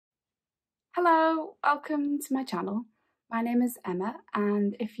Hello, welcome to my channel. My name is Emma,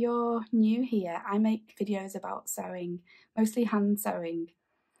 and if you're new here, I make videos about sewing, mostly hand sewing.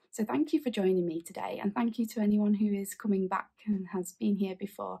 So thank you for joining me today, and thank you to anyone who is coming back and has been here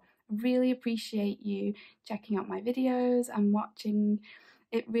before. I really appreciate you checking out my videos and watching.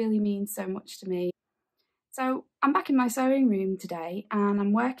 It really means so much to me. So I'm back in my sewing room today, and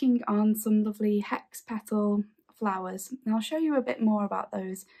I'm working on some lovely hex petal flowers, and I'll show you a bit more about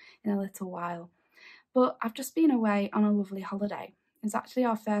those in a little while. But I've just been away on a lovely holiday. It's actually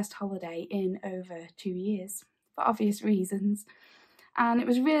our first holiday in over 2 years, for obvious reasons. And it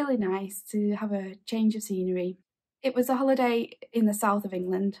was really nice to have a change of scenery. It was a holiday in the south of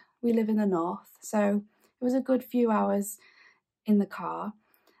England. We live in the north, so it was a good few hours in the car.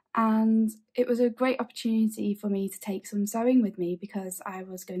 And it was a great opportunity for me to take some sewing with me because I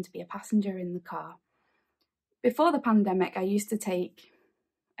was going to be a passenger in the car. Before the pandemic, I used to take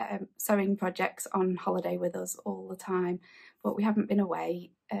sewing projects on holiday with us all the time, but we haven't been away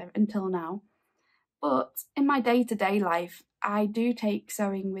until now. But in my day-to-day life, I do take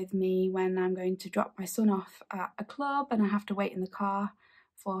sewing with me when I'm going to drop my son off at a club and I have to wait in the car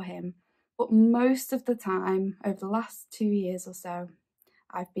for him. But most of the time, over the last 2 years or so,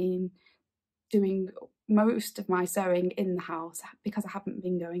 I've been doing most of my sewing in the house because I haven't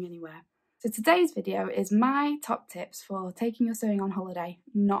been going anywhere. So today's video is my top tips for taking your sewing on holiday,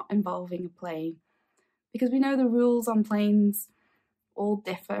 not involving a plane. Because we know the rules on planes all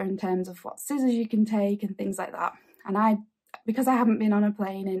differ in terms of what scissors you can take and things like that. And because I haven't been on a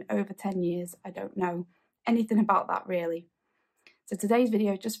plane in over 10 years, I don't know anything about that really. So today's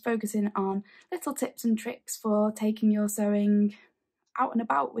video is just focusing on little tips and tricks for taking your sewing out and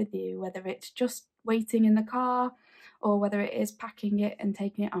about with you, whether it's just waiting in the car or whether it is packing it and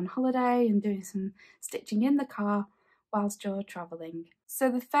taking it on holiday and doing some stitching in the car whilst you're travelling.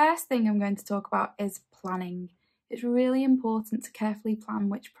 So the first thing I'm going to talk about is planning. It's really important to carefully plan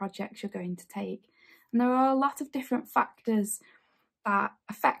which projects you're going to take. And there are a lot of different factors that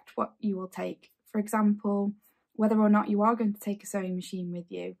affect what you will take. For example, whether or not you are going to take a sewing machine with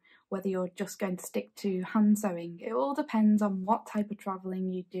you, whether you're just going to stick to hand sewing. It all depends on what type of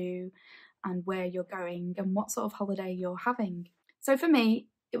travelling you do and where you're going and what sort of holiday you're having. So for me,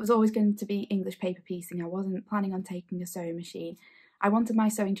 it was always going to be English paper piecing. I wasn't planning on taking a sewing machine. I wanted my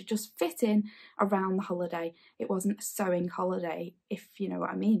sewing to just fit in around the holiday. It wasn't a sewing holiday, if you know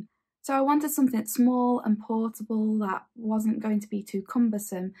what I mean. So I wanted something small and portable that wasn't going to be too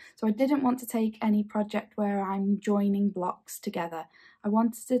cumbersome. So I didn't want to take any project where I'm joining blocks together. I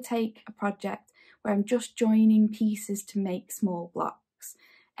wanted to take a project where I'm just joining pieces to make small blocks.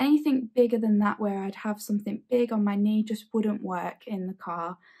 Anything bigger than that, where I'd have something big on my knee, just wouldn't work in the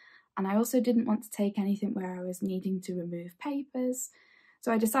car. And I also didn't want to take anything where I was needing to remove papers.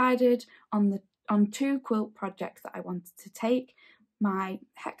 So I decided on 2 quilt projects that I wanted to take. My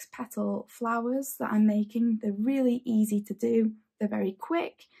hex petal flowers that I'm making, they're really easy to do, they're very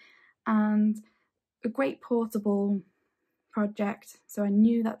quick and a great portable project, so I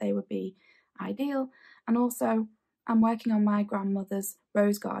knew that they would be ideal. And also I'm working on my grandmother's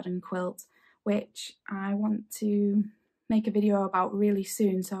rose garden quilt, which I want to make a video about really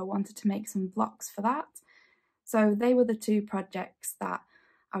soon, so I wanted to make some blocks for that. So they were the 2 projects that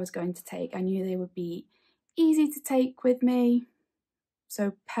I was going to take. I knew they would be easy to take with me,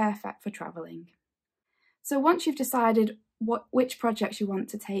 so perfect for travelling. So once you've decided which projects you want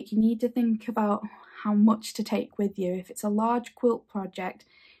to take, you need to think about how much to take with you. If it's a large quilt project,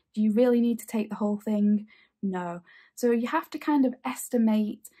 do you really need to take the whole thing? No. So you have to kind of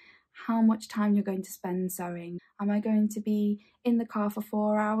estimate how much time you're going to spend sewing. Am I going to be in the car for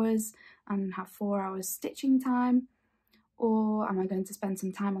 4 hours and have 4 hours stitching time? Or am I going to spend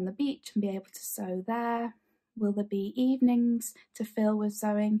some time on the beach and be able to sew there? Will there be evenings to fill with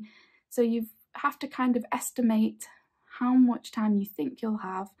sewing? So you have to kind of estimate how much time you think you'll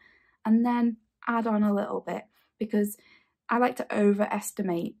have and then add on a little bit, because I like to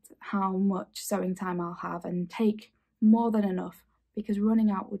overestimate how much sewing time I'll have and take more than enough, because running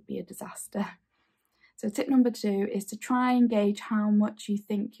out would be a disaster. So tip number 2 is to try and gauge how much you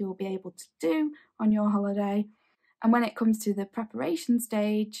think you'll be able to do on your holiday. And when it comes to the preparation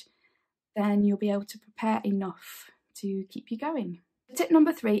stage, then you'll be able to prepare enough to keep you going. Tip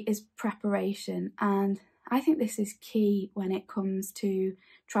number 3 is preparation, and I think this is key when it comes to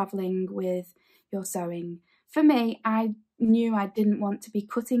travelling with your sewing. For me, I knew I didn't want to be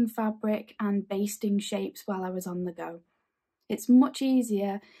cutting fabric and basting shapes while I was on the go. It's much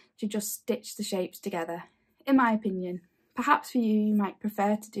easier to just stitch the shapes together, in my opinion. Perhaps for you, you might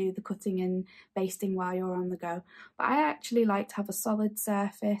prefer to do the cutting and basting while you're on the go, but I actually like to have a solid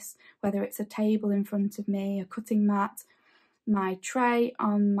surface, whether it's a table in front of me, a cutting mat, my tray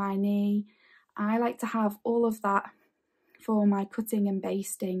on my knee. I like to have all of that for my cutting and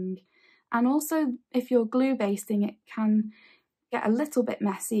basting. And also, if you're glue basting, it can get a little bit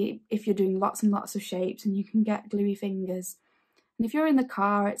messy if you're doing lots and lots of shapes and you can get gluey fingers. And if you're in the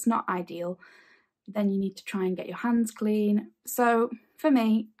car, it's not ideal. Then you need to try and get your hands clean. So for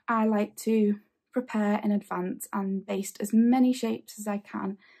me, I like to prepare in advance and baste as many shapes as I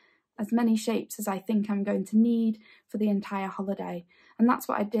can, as many shapes as I think I'm going to need for the entire holiday. And that's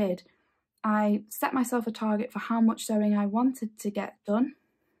what I did. I set myself a target for how much sewing I wanted to get done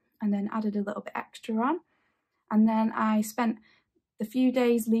and then added a little bit extra on. And then I spent the few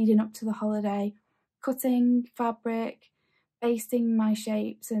days leading up to the holiday cutting fabric, basting my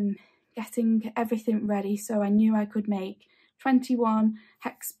shapes and getting everything ready so I knew I could make 21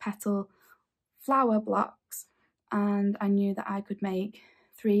 hex petal flower blocks, and I knew that I could make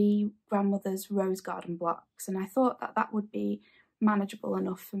 3 grandmother's rose garden blocks, and I thought that that would be manageable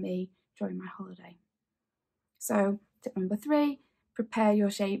enough for me during my holiday. So tip number 3, prepare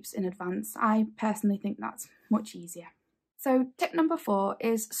your shapes in advance. I personally think that's much easier. So tip number 4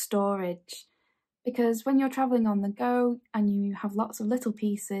 is storage, because when you're travelling on the go and you have lots of little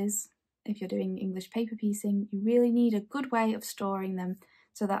pieces, if you're doing English paper piecing, you really need a good way of storing them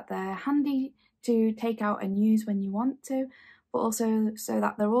so that they're handy to take out and use when you want to, but also so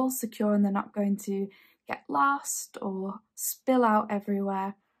that they're all secure and they're not going to get lost or spill out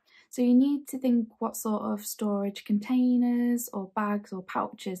everywhere. So you need to think what sort of storage containers or bags or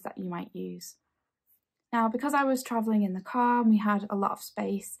pouches that you might use. Now, because I was travelling in the car and we had a lot of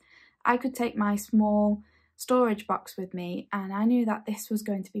space, I could take my small storage box with me, and I knew that this was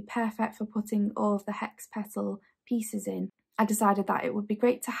going to be perfect for putting all of the hex petal pieces in. I decided that it would be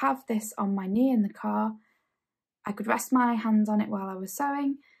great to have this on my knee in the car. I could rest my hands on it while I was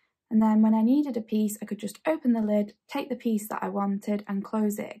sewing, and then when I needed a piece, I could just open the lid, take the piece that I wanted and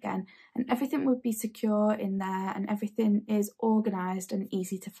close it again, and everything would be secure in there and everything is organised and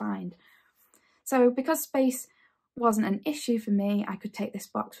easy to find. So because space wasn't an issue for me, I could take this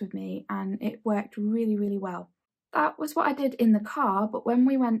box with me and it worked really, really well. That was what I did in the car, but when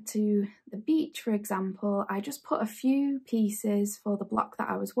we went to the beach, for example, I just put a few pieces for the block that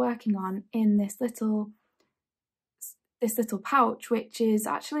I was working on in this little pouch, which is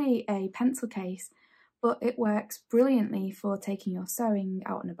actually a pencil case, but it works brilliantly for taking your sewing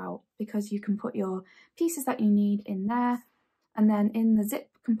out and about because you can put your pieces that you need in there, and then in the zip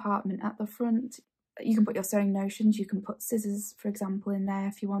compartment at the front, you can put your sewing notions, you can put scissors, for example, in there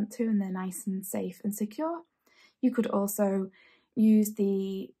if you want to, and they're nice and safe and secure. You could also use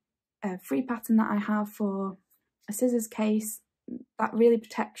the free pattern that I have for a scissors case. That really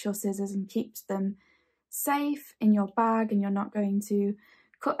protects your scissors and keeps them safe in your bag, and you're not going to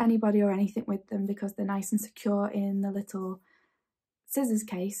cut anybody or anything with them because they're nice and secure in the little scissors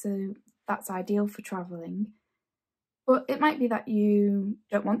case, so that's ideal for travelling. But it might be that you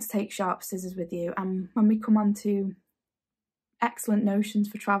don't want to take sharp scissors with you, and when we come on to excellent notions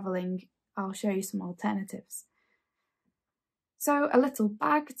for travelling, I'll show you some alternatives. So a little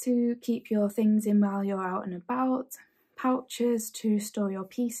bag to keep your things in while you're out and about, pouches to store your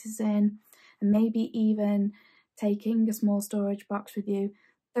pieces in, and maybe even taking a small storage box with you.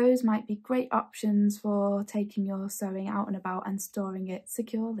 Those might be great options for taking your sewing out and about and storing it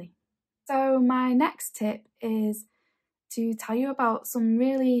securely. So my next tip is to tell you about some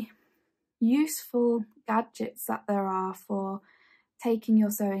really useful gadgets that there are for taking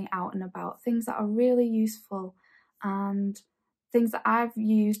your sewing out and about, things that are really useful and things that I've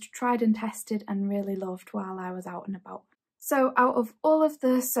used, tried and tested and really loved while I was out and about. So out of all of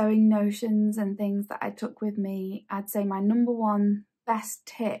the sewing notions and things that I took with me, I'd say my number one best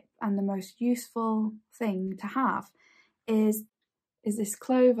tip and the most useful thing to have is this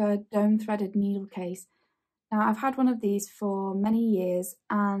Clover dome threaded needle case. Now, I've had one of these for many years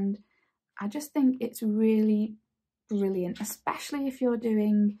and I just think it's really brilliant, especially if you're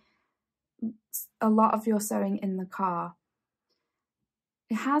doing a lot of your sewing in the car.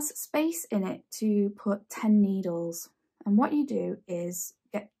 It has space in it to put 10 needles, and what you do is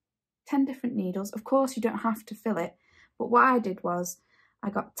get 10 different needles. Of course, you don't have to fill it, but what I did was I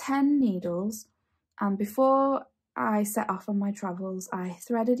got 10 needles, and before I set off on my travels, I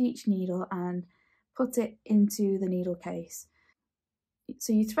threaded each needle and put it into the needle case.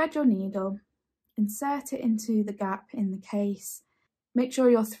 So you thread your needle, insert it into the gap in the case, make sure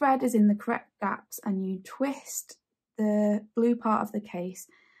your thread is in the correct gaps, and you twist the blue part of the case,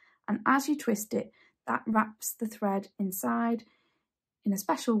 and as you twist it, that wraps the thread inside in a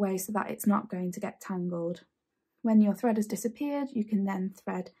special way so that it's not going to get tangled. When your thread has disappeared, you can then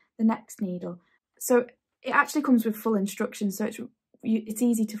thread the next needle. So it actually comes with full instructions, so it's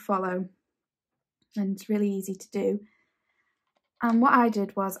easy to follow and it's really easy to do. And what I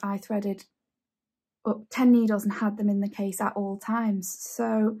did was I threaded up 10 needles and had them in the case at all times.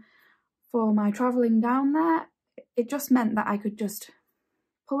 So for my travelling down there, it just meant that I could just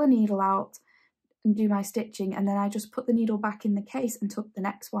pull a needle out and do my stitching, and then I just put the needle back in the case and took the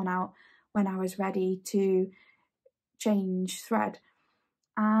next one out when I was ready to change thread.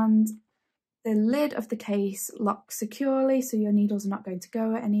 And the lid of the case locks securely, so your needles are not going to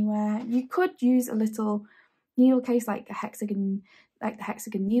go anywhere. You could use a little needle case like the hexagon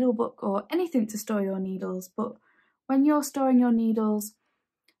needle book or anything to store your needles, but when you're storing your needles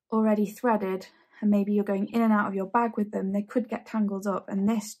already threaded and maybe you're going in and out of your bag with them, they could get tangled up, and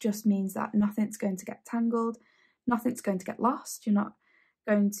this just means that nothing's going to get tangled, nothing's going to get lost, you're not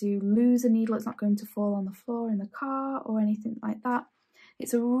going to lose a needle, it's not going to fall on the floor in the car or anything like that.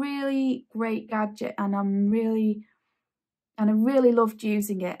 It's a really great gadget, and I really loved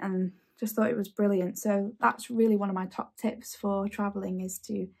using it and just thought it was brilliant. So that's really one of my top tips for travelling, is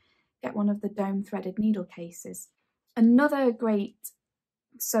to get one of the dome threaded needle cases. Another great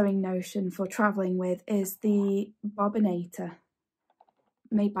sewing notion for travelling with is the bobbinator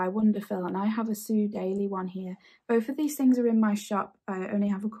made by Wonderful, and I have a Sew Daily one here. Both of these things are in my shop. I only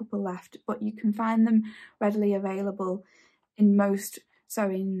have a couple left, but you can find them readily available in most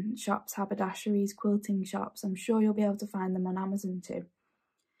sewing shops, haberdasheries, quilting shops. I'm sure you'll be able to find them on Amazon too.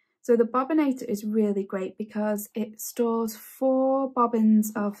 So the bobbinator is really great because it stores 4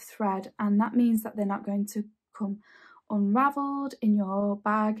 bobbins of thread, and that means that they're not going to come unravelled in your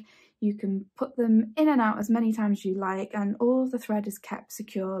bag. You can put them in and out as many times as you like, and all of the thread is kept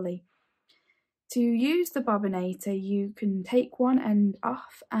securely. To use the bobbinator, you can take one end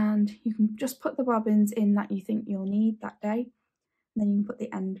off and you can just put the bobbins in that you think you'll need that day. Then you can put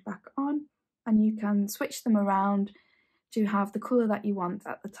the end back on and you can switch them around to have the colour that you want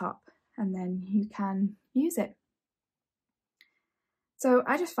at the top, and then you can use it. So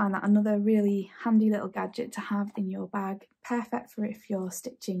I just find that another really handy little gadget to have in your bag, perfect for if you're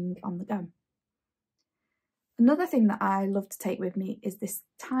stitching on the go. Another thing that I love to take with me is this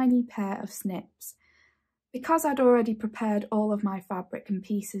tiny pair of snips. Because I'd already prepared all of my fabric and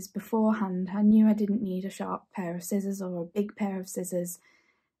pieces beforehand, I knew I didn't need a sharp pair of scissors or a big pair of scissors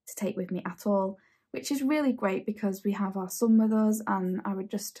to take with me at all, which is really great because we have our son with us and I would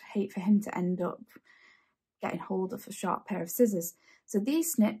just hate for him to end up getting hold of a sharp pair of scissors. So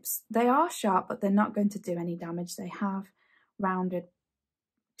these snips, they are sharp, but they're not going to do any damage. They have rounded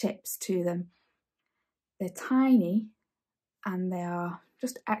tips to them. They're tiny and they are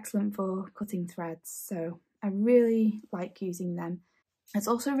just excellent for cutting threads. So I really like using them. It's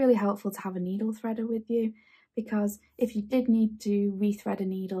also really helpful to have a needle threader with you, because if you did need to rethread a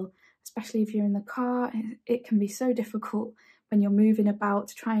needle, especially if you're in the car, it can be so difficult when you're moving about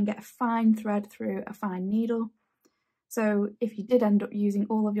to try and get a fine thread through a fine needle. So if you did end up using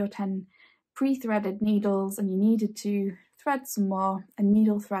all of your 10 pre-threaded needles and you needed to thread some more, a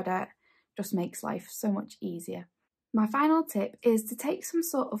needle threader just makes life so much easier. My final tip is to take some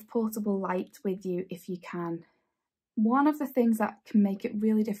sort of portable light with you if you can. One of the things that can make it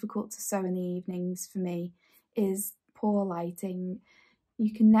really difficult to sew in the evenings for me is poor lighting.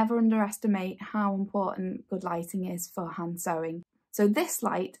 You can never underestimate how important good lighting is for hand sewing. So this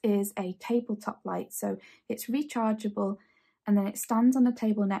light is a tabletop light, so it's rechargeable and then it stands on a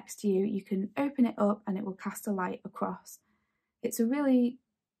table next to you. You can open it up and it will cast a light across. It's a really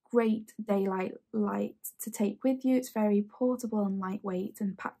great daylight light to take with you. It's very portable and lightweight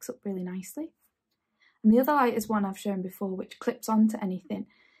and packs up really nicely. And the other light is one I've shown before, which clips onto anything,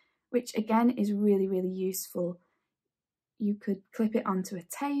 which again is really, really useful. You could clip it onto a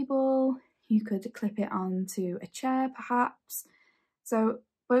table, you could clip it onto a chair perhaps. So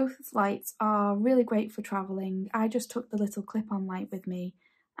both lights are really great for travelling. I just took the little clip-on light with me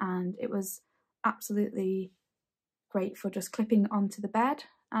and it was absolutely great for just clipping onto the bed,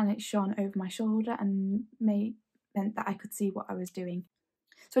 and it shone over my shoulder and meant that I could see what I was doing.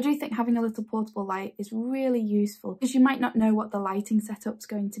 So I do think having a little portable light is really useful, because you might not know what the lighting setup's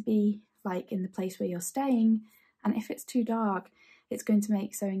going to be like in the place where you're staying, and if it's too dark, it's going to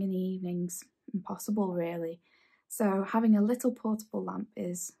make sewing in the evenings impossible really. So having a little portable lamp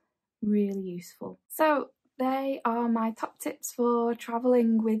is really useful. So they are my top tips for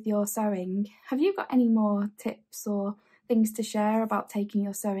travelling with your sewing. Have you got any more tips or things to share about taking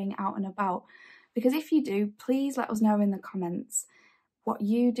your sewing out and about? Because if you do, please let us know in the comments. what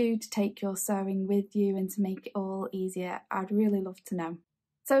you do to take your sewing with you and to make it all easier. I'd really love to know.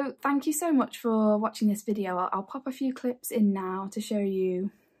 So thank you so much for watching this video. I'll pop a few clips in now to show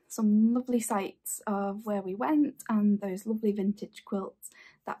you some lovely sights of where we went and those lovely vintage quilts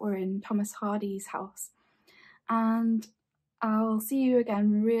that were in Thomas Hardy's house. And I'll see you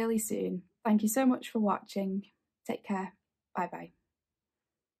again really soon. Thank you so much for watching. Take care. Bye bye.